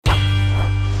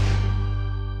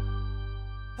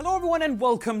everyone and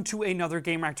welcome to another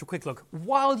Gamereactor Quick Look.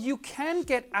 While you can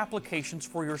get applications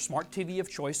for your smart TV of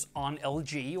choice on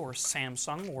LG or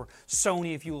Samsung or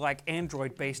Sony if you like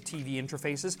Android-based TV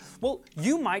interfaces, well,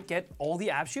 you might get all the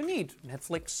apps you need.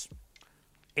 Netflix,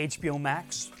 HBO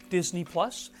Max, Disney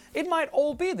Plus, it might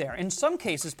all be there. In some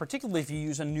cases, particularly if you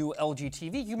use a new LG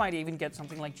TV, you might even get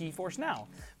something like GeForce Now.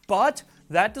 But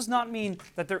that does not mean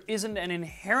that there isn't an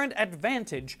inherent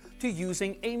advantage to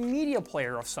using a media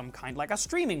player of some kind, like a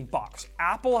streaming box.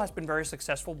 Apple has been very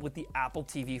successful with the Apple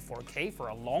TV 4K for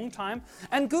a long time,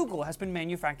 and Google has been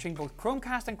manufacturing both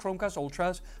Chromecast and Chromecast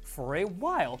Ultras for a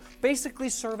while, basically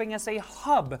serving as a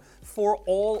hub for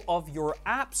all of your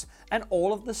apps and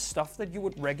all of the stuff that you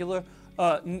would regularly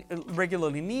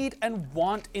need and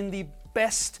want in the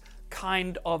best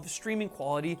kind of streaming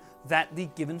quality that the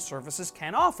given services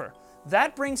can offer.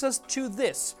 That brings us to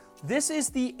this. This is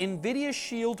the NVIDIA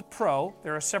Shield Pro.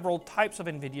 There are several types of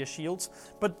NVIDIA Shields,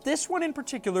 but this one in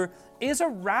particular is a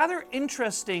rather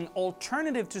interesting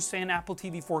alternative to, say, an Apple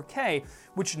TV 4K,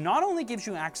 which not only gives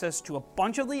you access to a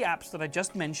bunch of the apps that I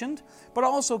just mentioned, but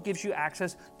also gives you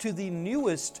access to the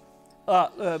newest,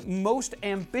 most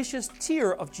ambitious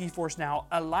tier of GeForce Now,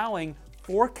 allowing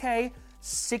 4K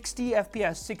 60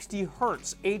 FPS, 60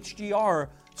 Hertz HDR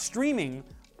streaming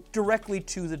directly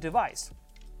to the device.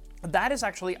 That is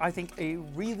actually, I think, a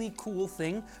really cool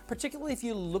thing, particularly if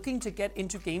you're looking to get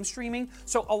into game streaming.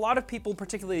 So a lot of people,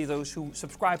 particularly those who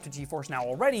subscribe to GeForce Now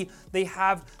already, they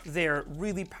have their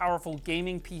really powerful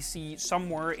gaming PC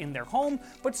somewhere in their home,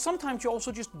 but sometimes you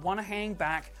also just want to hang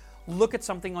back, look at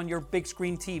something on your big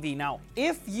screen TV. Now,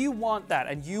 if you want that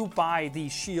and you buy the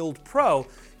Shield Pro,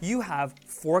 you have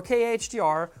 4K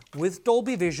HDR with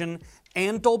Dolby Vision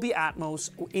and Dolby Atmos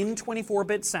in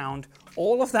 24-bit sound.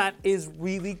 All of that is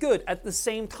really good. At the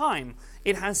same time,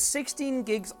 it has 16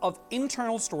 gigs of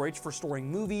internal storage for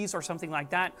storing movies or something like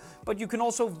that, but you can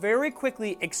also very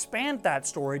quickly expand that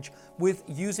storage with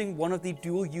using one of the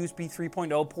dual USB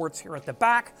 3.0 ports here at the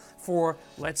back for,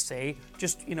 let's say,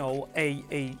 just, you know,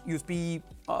 a USB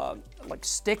like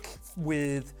stick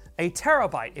with a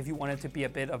terabyte if you want it to be a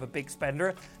bit of a big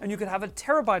spender, and you could have a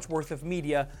terabyte's worth of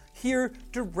media here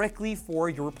directly for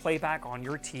your playback on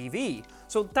your TV.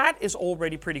 So that is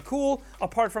already pretty cool.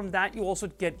 Apart from that, you also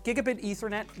get gigabit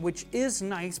Ethernet, which is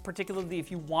nice, particularly if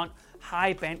you want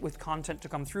high bandwidth content to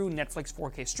come through, Netflix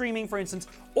 4K streaming, for instance,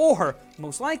 or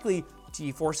most likely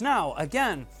GeForce Now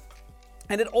again.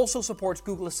 And it also supports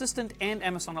Google Assistant and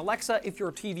Amazon Alexa if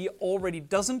your TV already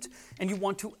doesn't and you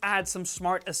want to add some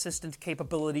smart assistant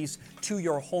capabilities to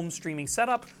your home streaming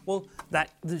setup. Well,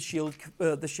 that the Shield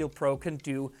Pro can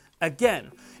do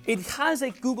again. It has a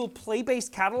Google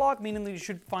Play-based catalog, meaning that you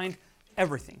should find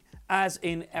everything, as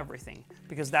in everything,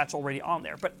 because that's already on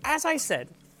there. But as I said,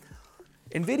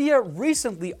 NVIDIA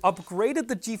recently upgraded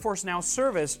the GeForce Now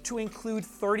service to include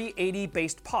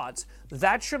 3080-based pods.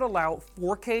 That should allow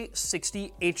 4K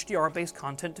 60 HDR-based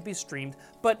content to be streamed,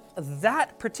 but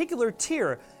that particular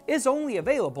tier is only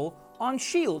available on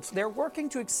Shields. They're working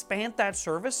to expand that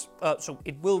service, so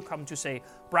it will come to, say,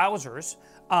 browsers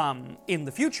in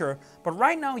the future, but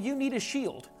right now you need a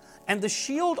Shield. And the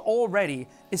Shield already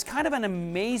is kind of an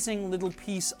amazing little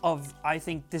piece of, I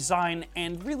think, design,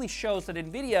 and really shows that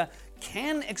NVIDIA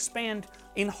can expand,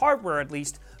 in hardware at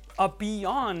least,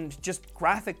 beyond just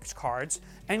graphics cards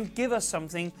and give us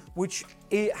something which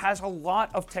it has a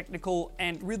lot of technical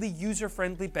and really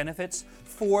user-friendly benefits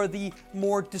for the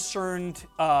more discerned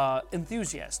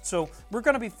enthusiasts. So we're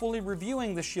going to be fully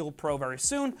reviewing the Shield Pro very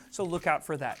soon, so look out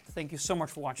for that. Thank you so much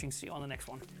for watching. See you on the next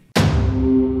one.